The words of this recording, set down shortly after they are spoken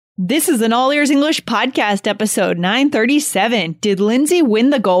This is an All Ears English podcast, episode 937. Did Lindsay win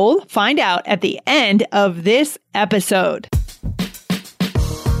the gold? Find out at the end of this episode.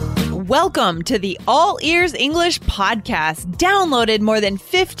 Welcome to the All Ears English podcast. Downloaded more than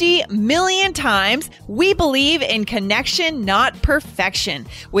 50 million times, we believe in connection, not perfection.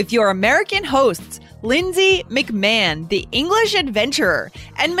 With your American hosts, Lindsay McMahon, the English adventurer,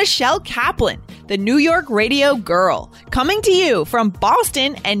 and Michelle Kaplan, the New York radio girl, coming to you from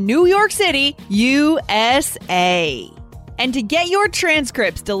Boston and New York City, USA. And to get your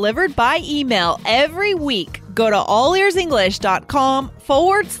transcripts delivered by email every week, go to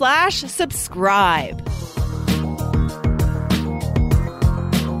allearsenglish.com/subscribe.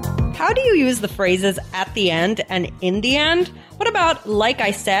 How do you use the phrases at the end and in the end? What about like I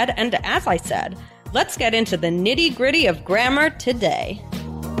said and as I said? Let's get into the nitty-gritty of grammar today.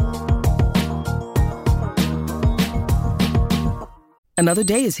 Another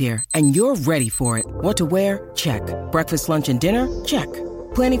day is here, and you're ready for it. What to wear? Check. Breakfast, lunch, and dinner? Check.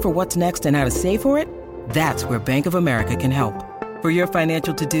 Planning for what's next and how to save for it? That's where Bank of America can help. For your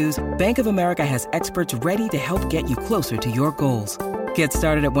financial to-dos, Bank of America has experts ready to help get you closer to your goals. Get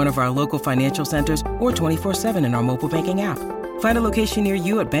started at one of our local financial centers or 24/7 in our mobile banking app. Find a location near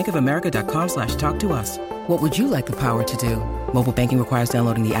you at bankofamerica.com/talktous. What would you like the power to do? Mobile banking requires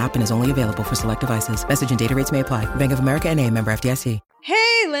downloading the app and is only available for select devices. Message and data rates may apply. Bank of America N.A., member FDIC.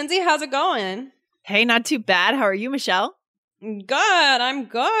 Hey, Lindsay, how's it going? Hey, not too bad. How are you, Michelle? Good, I'm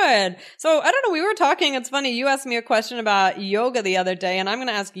good. So, I don't know, we were talking, it's funny, you asked me a question about yoga the other day, and I'm going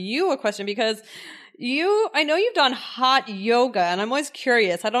to ask you a question because I know you've done hot yoga, and I'm always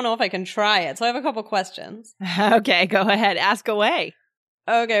curious. I don't know if I can try it, so I have a couple questions. Okay, go ahead. Ask away.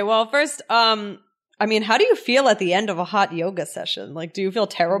 Okay, well, first, how do you feel at the end of a hot yoga session? Like, do you feel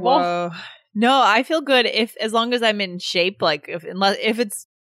terrible? Whoa. No, I feel good as long as I'm in shape. Like, if I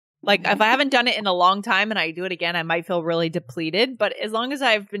haven't done it in a long time and I do it again, I might feel really depleted. But as long as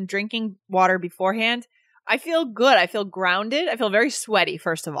I've been drinking water beforehand, I feel good. I feel grounded. I feel very sweaty,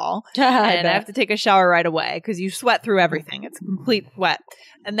 first of all. And I have to take a shower right away because you sweat through everything. It's complete sweat.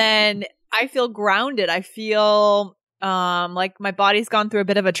 And then I feel grounded. I feel like my body's gone through a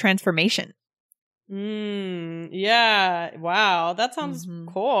bit of a transformation. Yeah. Wow. That sounds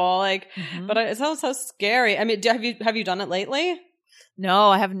cool. But it sounds so scary. I mean, have you done it lately?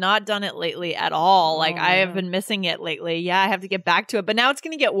 No, I have not done it lately at all. I have been missing it lately. Yeah, I have to get back to it. But now it's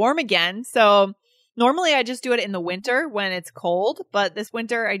going to get warm again. So normally I just do it in the winter when it's cold. But this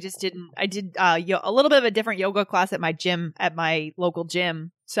winter I just didn't. I did a little bit of a different yoga class at my local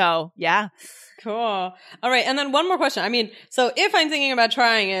gym. So yeah. Cool. All right. And then one more question. I mean, so if I'm thinking about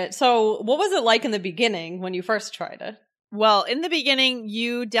trying it, so what was it like in the beginning when you first tried it? Well, in the beginning,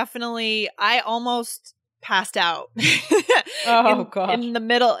 I almost passed out. Oh, gosh. In the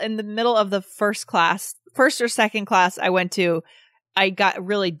middle of the first or second class I went to, I got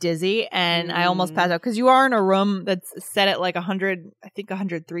really dizzy and I almost passed out because you are in a room that's set at like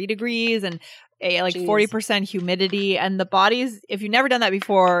 103 degrees and 40% humidity, and the body's, if you've never done that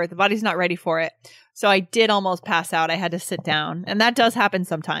before, the body's not ready for it. So I did almost pass out. I had to sit down, and that does happen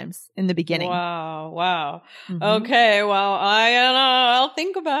sometimes in the beginning. Wow. Okay, well, I'll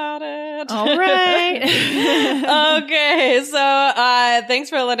think about it. All right. Okay, so thanks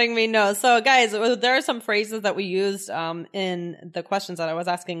for letting me know. So guys, there are some phrases that we used in the questions that I was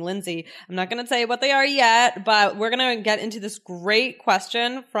asking Lindsay. I'm not going to say what they are yet, but we're going to get into this great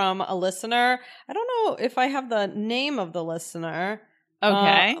question from a listener. I don't know if I have the name of the listener.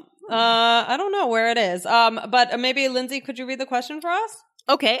 Okay. I don't know where it is. But maybe Lindsay, could you read the question for us?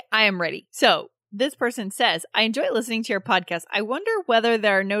 Okay, I am ready. So this person says, I enjoy listening to your podcast. I wonder whether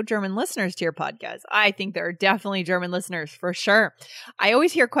there are no German listeners to your podcast. I think there are definitely German listeners for sure. I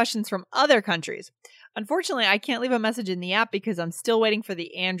always hear questions from other countries. Unfortunately, I can't leave a message in the app because I'm still waiting for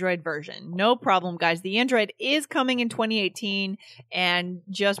the Android version. No problem, guys. The Android is coming in 2018, and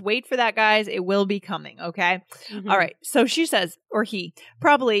just wait for that, guys. It will be coming, okay? All right. So she says, or he,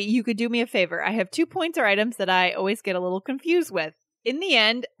 probably you could do me a favor. I have 2 points or items that I always get a little confused with. In the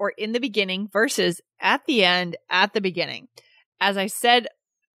end or in the beginning versus at the end, at the beginning. As I said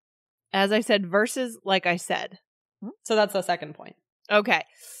versus like I said. So that's the second point. Okay.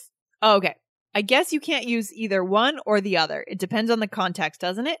 I guess you can't use either one or the other. It depends on the context,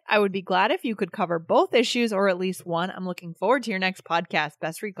 doesn't it? I would be glad if you could cover both issues or at least one. I'm looking forward to your next podcast.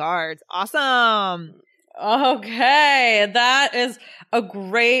 Best regards. Awesome. Okay. That is a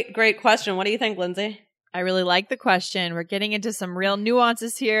great question. What do you think, Lindsay? I really like the question. We're getting into some real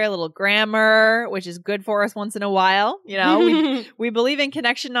nuances here, a little grammar, which is good for us once in a while. You know, we believe in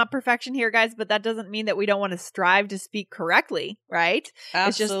connection, not perfection here, guys, but that doesn't mean that we don't want to strive to speak correctly, right? Absolutely.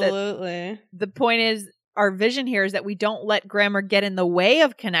 It's just that the point is, our vision here is that we don't let grammar get in the way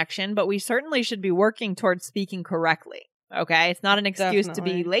of connection, but we certainly should be working towards speaking correctly. Okay. It's not an excuse to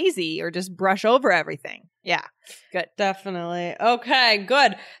be lazy or just brush over everything. Yeah. Good. Definitely. Okay,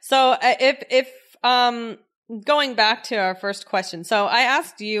 good. So if going back to our first question. So I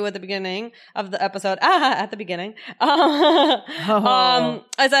asked you at the beginning of the episode, I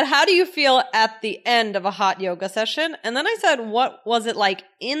said, how do you feel at the end of a hot yoga session? And then I said, what was it like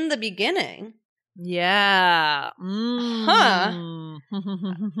in the beginning? Yeah. Huh.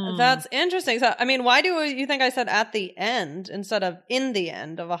 That's interesting. So, I mean, why do you think I said at the end instead of in the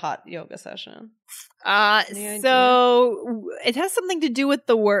end of a hot yoga session? So it has something to do with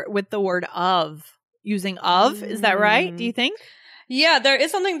the word of. Using of, is that right? Do you think? Yeah, there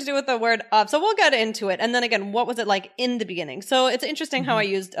is something to do with the word of. So we'll get into it. And then again, what was it like in the beginning? So it's interesting how I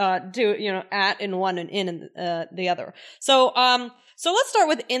used at in one and in the other. So let's start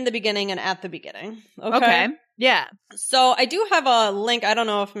with in the beginning and at the beginning. Okay. Yeah. So I do have a link. I don't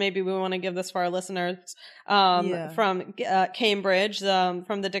know if maybe we want to give this for our listeners from Cambridge,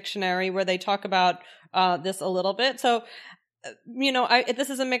 from the dictionary, where they talk about this a little bit. So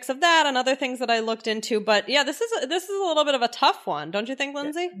this is a mix of that and other things that I looked into, but yeah, this is a little bit of a tough one, don't you think,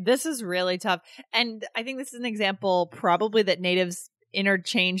 Lindsay? This is really tough, and I think this is an example probably that natives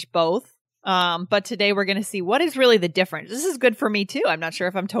interchange both. But today we're going to see what is really the difference. This is good for me too. I'm not sure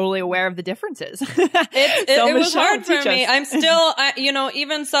if I'm totally aware of the differences. It was hard for me. I'm still,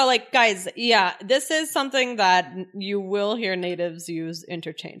 even so, like, guys, yeah, this is something that you will hear natives use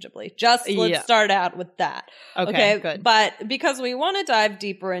interchangeably. Let's start out with that. Okay, good. But because we want to dive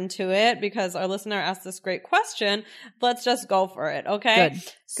deeper into it, because our listener asked this great question, let's just go for it. Okay. Good.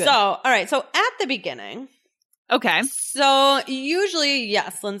 So, all right. So at the beginning. Okay. So usually,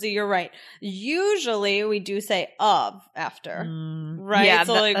 yes, Lindsay, you're right. Usually we do say of after, right? Yeah,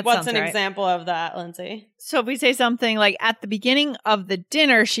 so that what's an right. example of that, Lindsay? So if we say something like, at the beginning of the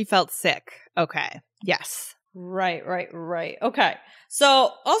dinner, she felt sick. Okay. Yes. Right. Okay.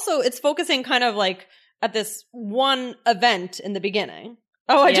 So also it's focusing kind of like at this one event in the beginning.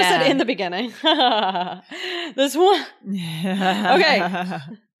 Oh, I just said in the beginning. This one. Okay.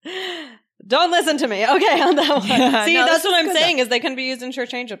 Don't listen to me. Okay, on that one. Yeah, See, no, that's what I'm saying though. is they can be used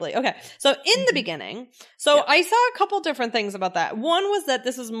interchangeably. Okay, so in the beginning, I saw a couple different things about that. One was that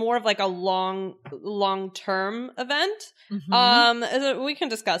this is more of like a long-term event. We can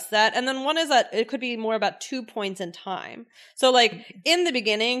discuss that. And then one is that it could be more about 2 points in time. So like in the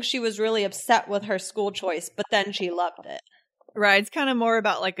beginning, she was really upset with her school choice, but then she loved it. Right. It's kind of more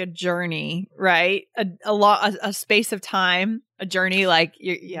about like a journey, right? A space of time, a journey, like,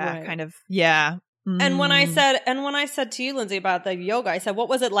 Right. kind of, yeah. And when I said to you, Lindsay, about the yoga, I said, what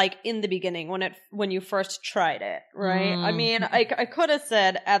was it like in the beginning when you first tried it? Right. I mean, I could have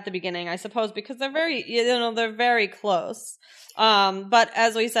said at the beginning, I suppose, because they're very close. But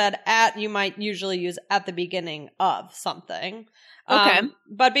as we said, you might usually use at the beginning of something. Okay.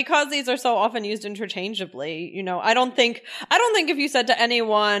 But because these are so often used interchangeably, I don't think if you said to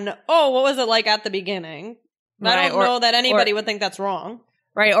anyone, oh, what was it like at the beginning? Right, I don't know that anybody would think that's wrong.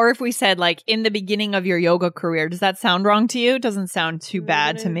 Right. Or if we said like in the beginning of your yoga career, does that sound wrong to you? It doesn't sound too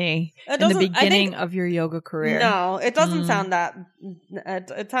bad to me. In the beginning of your yoga career. No, it doesn't sound that.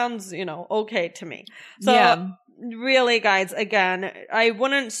 It sounds, okay to me. So yeah. Really, guys, again, I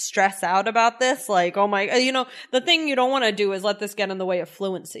wouldn't stress out about this. Like, oh my, the thing you don't want to do is let this get in the way of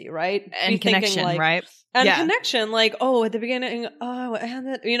fluency, right? And connection, right? And connection, like, oh, at the beginning,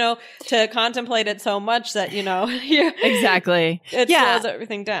 to contemplate it so much that, exactly. It slows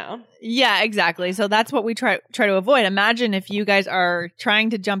everything down. Yeah, exactly. So that's what we try to avoid. Imagine if you guys are trying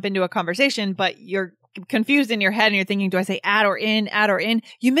to jump into a conversation, but you're confused in your head and you're thinking, do I say at or in?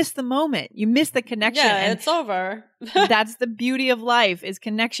 You miss the moment. You miss the connection. Yeah, and it's over. That's the beauty of life, is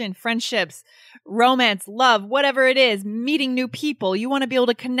connection, friendships, romance, love, whatever it is, meeting new people. You want to be able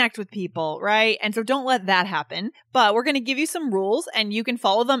to connect with people, right? And so don't let that happen. But we're going to give you some rules and you can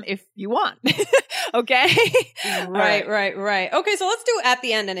follow them if you want. Okay? Right. Okay, so let's do at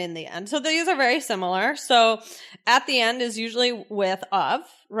the end and in the end. So these are very similar. So at the end is usually with of,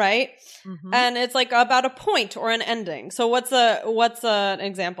 right? Mm-hmm. And it's like about a point or an ending. So what's an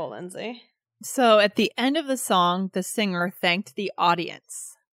example, Lindsay? So at the end of the song, the singer thanked the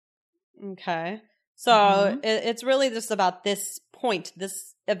audience. Okay. So it's really just about this point,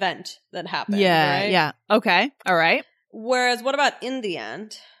 this event that happened. Yeah. right? Yeah. Okay. All right. Whereas what about in the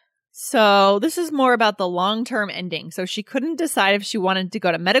end? So this is more about the long-term ending. So she couldn't decide if she wanted to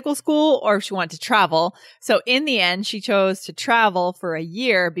go to medical school or if she wanted to travel. So in the end, she chose to travel for a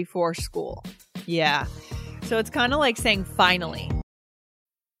year before school. Yeah. So it's kind of like saying finally.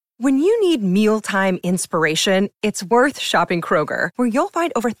 When you need mealtime inspiration, it's worth shopping Kroger, where you'll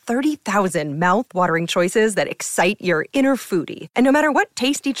find over 30,000 mouth-watering choices that excite your inner foodie. And no matter what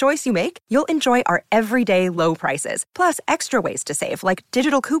tasty choice you make, you'll enjoy our everyday low prices, plus extra ways to save, like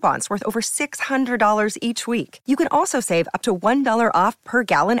digital coupons worth over $600 each week. You can also save up to $1 off per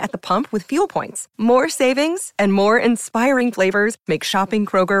gallon at the pump with fuel points. More savings and more inspiring flavors make shopping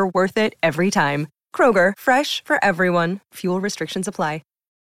Kroger worth it every time. Kroger, fresh for everyone. Fuel restrictions apply.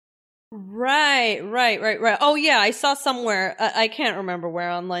 Right. Oh, yeah. I saw somewhere, I can't remember where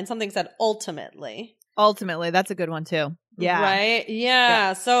online, something said ultimately. Ultimately, that's a good one too. Yeah. Right?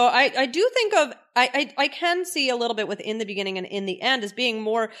 Yeah. So I do think of, I can see a little bit with in the beginning and in the end as being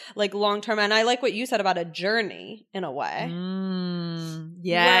more like long-term. And I like what you said about a journey in a way.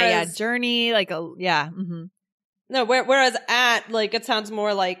 Yeah. Journey, like Mm-hmm. No, whereas at, like, it sounds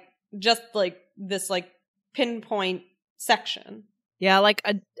more like just like this, like, pinpoint section. Yeah, like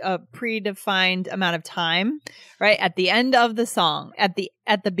a predefined amount of time, right? At the end of the song, at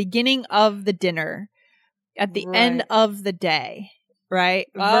the beginning of the dinner, at the end of the day, right?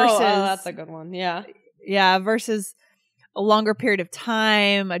 Versus, that's a good one. Yeah. Yeah, versus a longer period of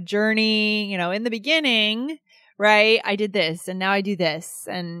time, a journey, in the beginning, right? I did this and now I do this.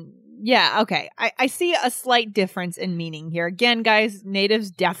 And yeah, okay. I see a slight difference in meaning here. Again, guys,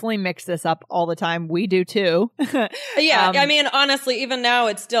 natives definitely mix this up all the time. We do too. Yeah, I mean, honestly, even now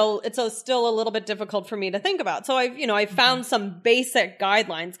it's still a little bit difficult for me to think about. So I found some basic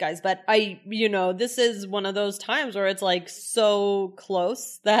guidelines, guys, but this is one of those times where it's like so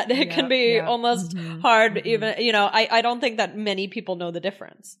close that it can be almost hard. Even, I don't think that many people know the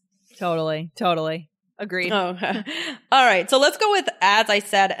difference. Totally. Agreed. Okay. All right. So let's go with as I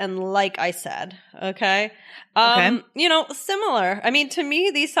said and like I said. Okay. Similar. I mean, to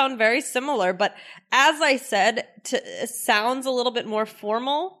me, these sound very similar, but as I said, sounds a little bit more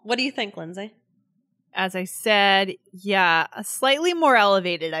formal. What do you think, Lindsay? As I said, yeah, slightly more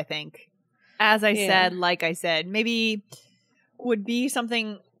elevated, I think. As I said, like I said, maybe would be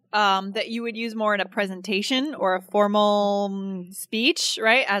something that you would use more in a presentation or a formal speech,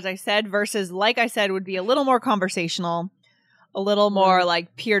 right? As I said, versus like I said would be a little more conversational, a little more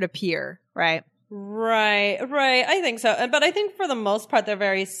like peer-to-peer, right? Right. I think so. But I think for the most part, they're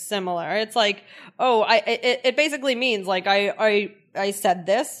very similar. It's like, it basically means like I said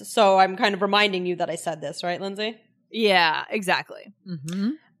this, so I'm kind of reminding you that I said this, right, Lindsay? Yeah, exactly.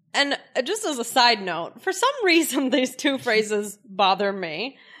 Mm-hmm. And just as a side note, for some reason, these two phrases bother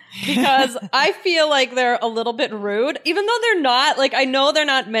me. Because I feel like they're a little bit rude, even though they're not. Like, I know they're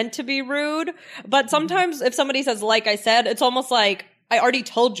not meant to be rude, but sometimes if somebody says, like I said, it's almost like, I already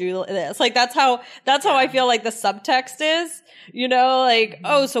told you this. Like, that's how I feel like the subtext is, like,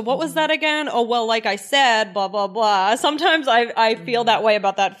 oh, so what was that again? Oh, well, like I said, blah, blah, blah. Sometimes I feel that way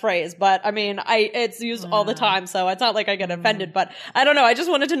about that phrase, but I mean, it's used all the time, so it's not like I get offended, but I don't know. I just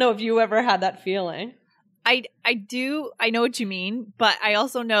wanted to know if you ever had that feeling. I do. I know what you mean, but I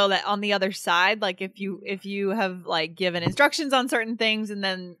also know that on the other side, like if you have like given instructions on certain things and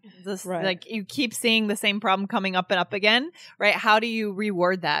then this like you keep seeing the same problem coming up and up again, right? How do you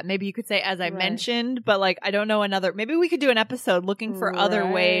reword that? Maybe you could say, as I mentioned, but like, I don't know maybe we could do an episode looking for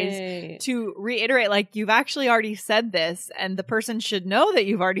other ways to reiterate, like you've actually already said this and the person should know that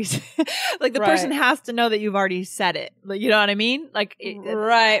you've already like the person has to know that you've already said it. Like, you know what I mean? Like,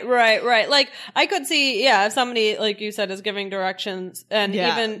 right. Like I could see, if somebody, like you said, is giving directions and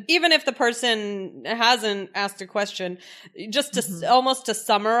even if the person hasn't asked a question, just to almost to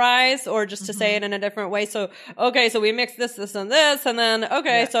summarize or just to say it in a different way. So, okay, so we mix this and this, and then,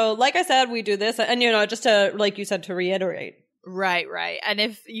 so like I said, we do this, and just to, like you said, to reiterate. Right. And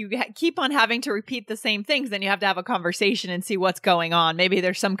if you keep on having to repeat the same things, then you have to have a conversation and see what's going on. Maybe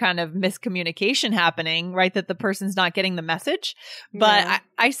there's some kind of miscommunication happening, right? That the person's not getting the message. But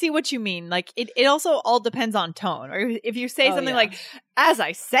I see what you mean. Like it also all depends on tone. Or if you say something like, as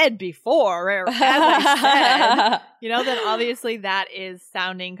I said before, or as I said, then obviously that is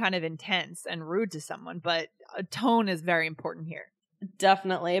sounding kind of intense and rude to someone. But a tone is very important here.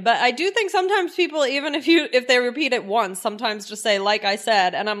 Definitely. But I do think sometimes people, even if they repeat it once, sometimes just say, like I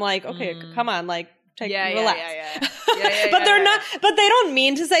said, and I'm like, okay, come on, like, relax. Yeah, But they're not, but they don't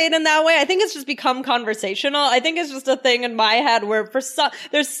mean to say it in that way. I think it's just become conversational. I think it's just a thing in my head where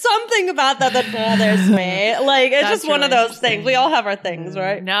there's something about that bothers me. Like, it's just one of those things. We all have our things,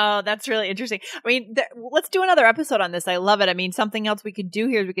 right? No, that's really interesting. I mean, let's do another episode on this. I love it. I mean, something else we could do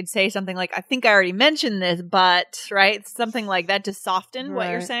here is we could say something like, I think I already mentioned this, but, right? Something like that to soften what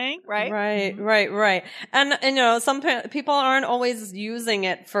you're saying, right? Right. And you know, some people aren't always using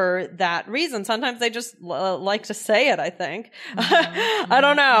it for that reason. Sometimes they just like to say it, I think. I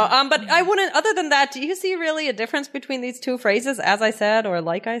don't know. But I wouldn't, other than that, do you see really a difference between these two phrases, as I said, or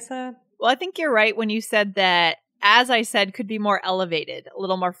like I said? Well, I think you're right when you said that, as I said, could be more elevated, a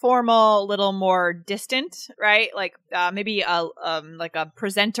little more formal, a little more distant, right? Like maybe like a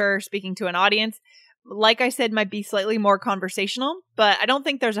presenter speaking to an audience. Like I said, might be slightly more conversational, but I don't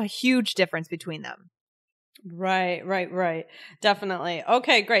think there's a huge difference between them. Right. Definitely.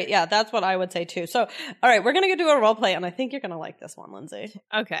 Okay, great. Yeah, that's what I would say too. So, all right, we're going to do a role play, and I think you're going to like this one, Lindsay.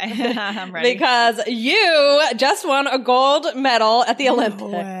 Okay. I'm ready. Because you just won a gold medal at the Olympics.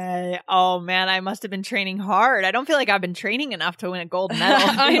 Way. Oh, man, I must have been training hard. I don't feel like I've been training enough to win a gold medal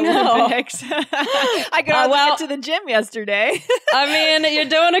I in the know. Olympics. I could hardly get to the gym yesterday. I mean, you're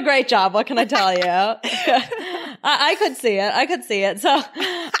doing a great job. What can I tell you? I could see it. So,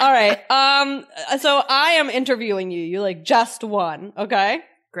 all right. So I am interviewing you. You like just won. Okay.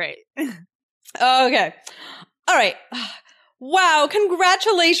 Great. Okay. All right. Wow.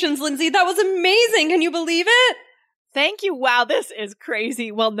 Congratulations, Lindsay. That was amazing. Can you believe it? Thank you. Wow. This is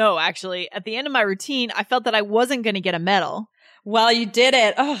crazy. Well, no, actually, at the end of my routine, I felt that I wasn't going to get a medal. Well, you did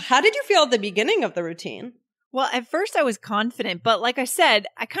it. Oh, how did you feel at the beginning of the routine? Well, at first I was confident, but like I said,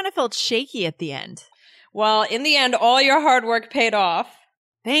 I kind of felt shaky at the end. Well, in the end, all your hard work paid off.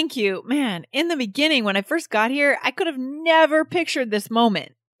 Thank you. Man, in the beginning, when I first got here, I could have never pictured this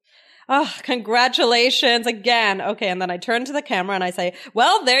moment. Oh, congratulations again. Okay, and then I turn to the camera and I say,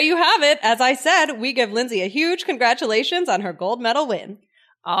 well, there you have it. As I said, we give Lindsay a huge congratulations on her gold medal win.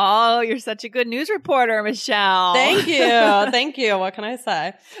 Oh, you're such a good news reporter, Michelle. Thank you. What can I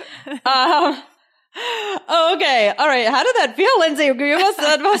say? Okay. All right. How did that feel, Lindsay?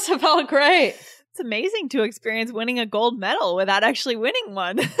 That must have felt great. It's amazing to experience winning a gold medal without actually winning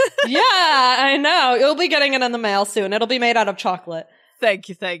one. Yeah, I know. You'll be getting it in the mail soon. It'll be made out of chocolate. Thank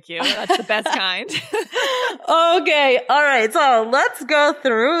you. That's the best kind. Okay. All right. So let's go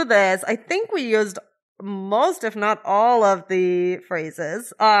through this. I think we used most, if not all, of the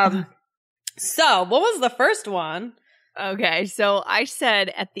phrases. So what was the first one? Okay, so I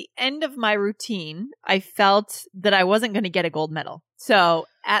said at the end of my routine, I felt that I wasn't going to get a gold medal. So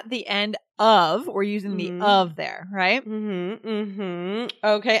at the end of, we're using the of there, right?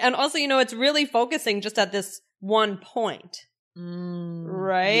 Okay, and also, you know, it's really focusing just at this one point.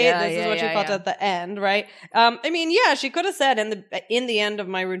 Right? Yeah, this is what you felt at the end, right? I mean, yeah, she could have said in the end of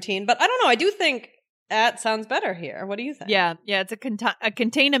my routine, but I don't know. I do think that sounds better here. What do you think? Yeah, it's a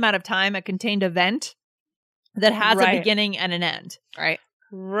contained amount of time, a contained event that has a beginning and an end, right?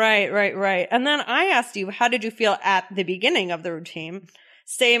 Right. And then I asked you, how did you feel at the beginning of the routine?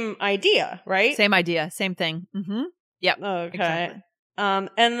 Same idea, right? Same idea, same thing. Mm-hmm. Yep. Okay. Exactly. And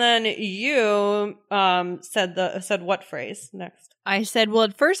then you said what phrase next? I said, well,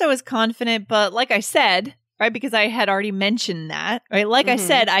 at first I was confident, but like I said, right, because I had already mentioned that, right? Like I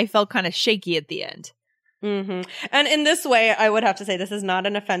said, I felt kind of shaky at the end. And in this way, I would have to say this is not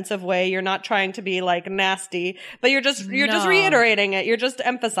an offensive way. You're not trying to be like nasty, but you're just reiterating it. You're just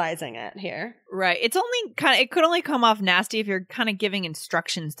emphasizing it here. Right. It's only it could only come off nasty if you're kind of giving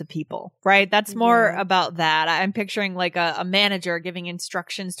instructions to people, right? That's more about that. I'm picturing like a manager giving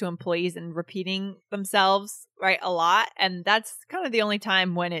instructions to employees and repeating themselves, right, a lot. And that's kind of the only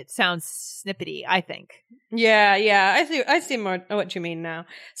time when it sounds snippety, I think. Yeah. I see more what you mean now.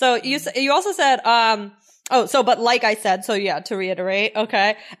 So you also said, but like I said, so yeah, to reiterate,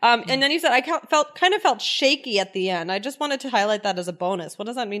 okay. And then you said, I felt shaky at the end. I just wanted to highlight that as a bonus. What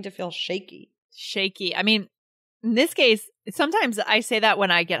does that mean to feel shaky? Shaky. I mean, in this case, sometimes I say that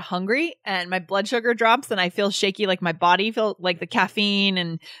when I get hungry and my blood sugar drops and I feel shaky, like my body feels like the caffeine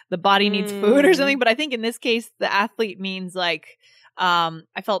and the body needs food or something. But I think in this case, the athlete means like, I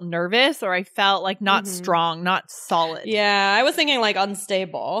felt nervous or I felt like not strong, not solid. Yeah. I was thinking like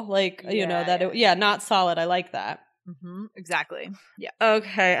unstable, like, not solid. I like that. Exactly. Yeah.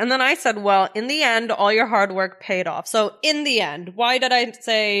 Okay. And then I said, well, in the end, all your hard work paid off. So in the end, why didn't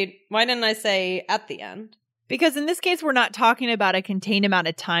I say at the end? Because in this case, we're not talking about a contained amount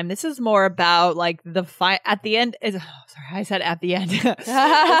of time. This is more about like at the end is, I said at the end. This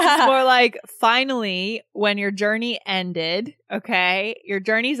is more like finally when your journey ended, okay, your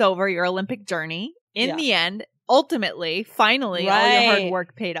journey's over, your Olympic journey. in the end, ultimately, finally, all your hard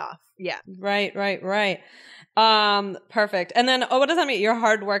work paid off. Yeah. Right. Perfect. And then, what does that mean? Your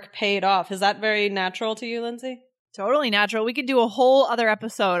hard work paid off. Is that very natural to you, Lindsay? Totally natural. We could do a whole other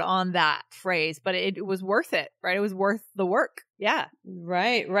episode on that phrase, but it was worth it, right? It was worth the work. Yeah.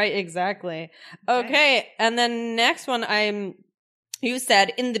 Right. Exactly. Okay. And then next one, you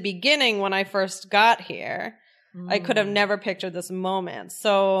said in the beginning when I first got here, I could have never pictured this moment.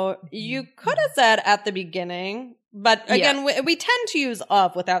 So you could have said at the beginning, but again, we tend to use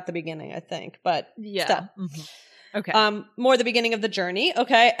of without the beginning, I think, but still. Okay. More the beginning of the journey.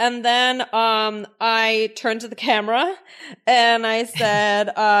 Okay. And then, I turned to the camera and I said,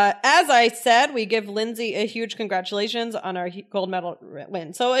 as I said, we give Lindsay a huge congratulations on our gold medal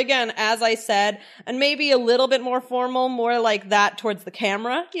win. So again, as I said, and maybe a little bit more formal, more like that towards the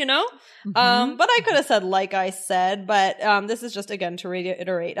camera, you know? But I could have said, like I said, but, this is just again to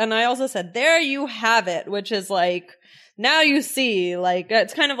reiterate. And I also said, there you have it, which is like, now you see, like,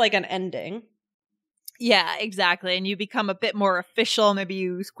 it's kind of like an ending. Yeah, exactly. And you become a bit more official. Maybe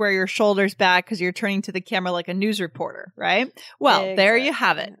you square your shoulders back because you're turning to the camera like a news reporter, right? Well, there you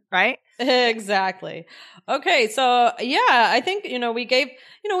have it, right? Exactly. Okay. So yeah, I think, we gave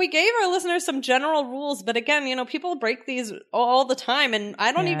our listeners some general rules, but again, people break these all the time. And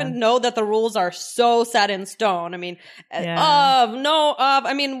I don't even know that the rules are so set in stone. I mean,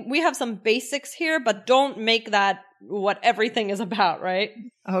 I mean, we have some basics here, but don't make that what everything is about, right?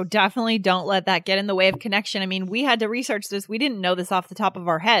 Oh, definitely don't let that get in the way of connection. I mean, we had to research this. We didn't know this off the top of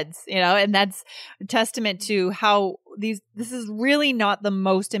our heads, and that's a testament to how this is really not the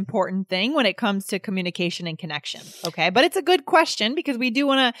most important thing when it comes to communication and connection. Okay. But it's a good question because we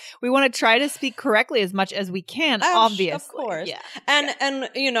want to try to speak correctly as much as we can, obviously. Of course. Yeah. And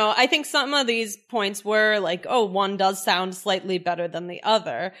I think some of these points were like, oh, one does sound slightly better than the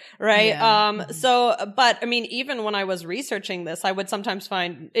other. Right. Yeah. But I mean, even when I was researching this, I would sometimes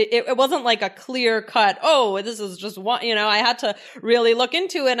find it wasn't like a clear cut, oh, this is just one, I had to really look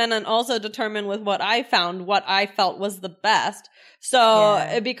into it and then also determine with what I found, what I felt was the best.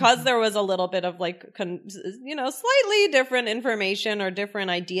 So because there was a little bit of like, slightly different information or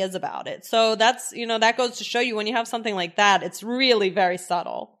different ideas about it. So that's, that goes to show you when you have something like that, it's really very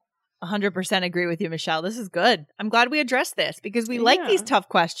subtle. 100% agree with you, Michelle. This is good. I'm glad we addressed this because we like these tough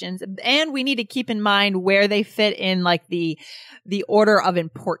questions and we need to keep in mind where they fit in like the order of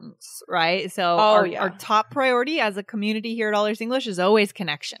importance, right? So our top priority as a community here at All Ears English is always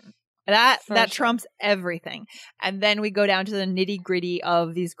connection. That trumps everything. And then we go down to the nitty gritty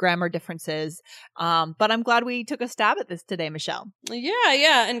of these grammar differences. But I'm glad we took a stab at this today, Michelle.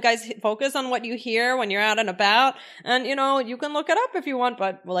 Yeah. And guys, focus on what you hear when you're out and about. And, you can look it up if you want.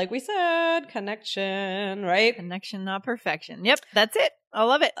 But like we said, connection, right? Connection, not perfection. Yep. That's it. I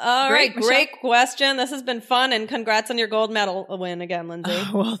love it. All right. Great question. This has been fun. And congrats on your gold medal win again, Lindsay.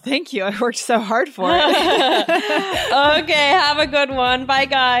 Well, thank you. I worked so hard for it. Okay. Have a good one. Bye,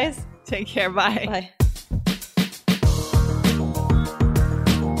 guys. Take care. Bye. Bye.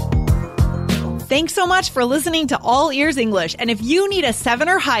 Thanks so much for listening to All Ears English. And if you need a 7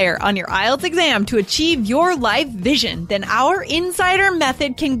 or higher on your IELTS exam to achieve your life vision, then our Insider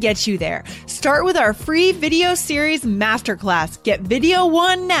Method can get you there. Start with our free video series masterclass. Get video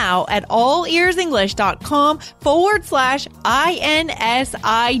 1 now at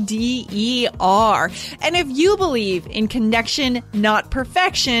allearsenglish.com/INSIDER. And if you believe in connection, not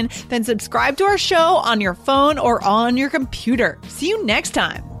perfection, then subscribe to our show on your phone or on your computer. See you next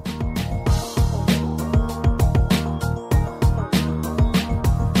time.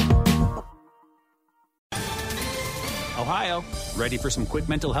 Ohio, ready for some quick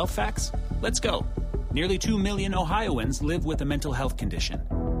mental health facts? Let's go. Nearly 2 million Ohioans live with a mental health condition.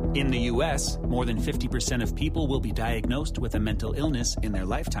 In the U.S., more than 50% of people will be diagnosed with a mental illness in their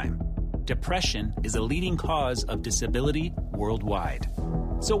lifetime. Depression is a leading cause of disability worldwide.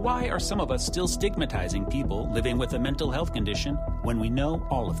 So why are some of us still stigmatizing people living with a mental health condition when we know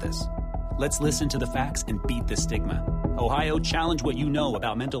all of this? Let's listen to the facts and beat the stigma. Ohio, challenge what you know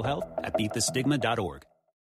about mental health at beatthestigma.org.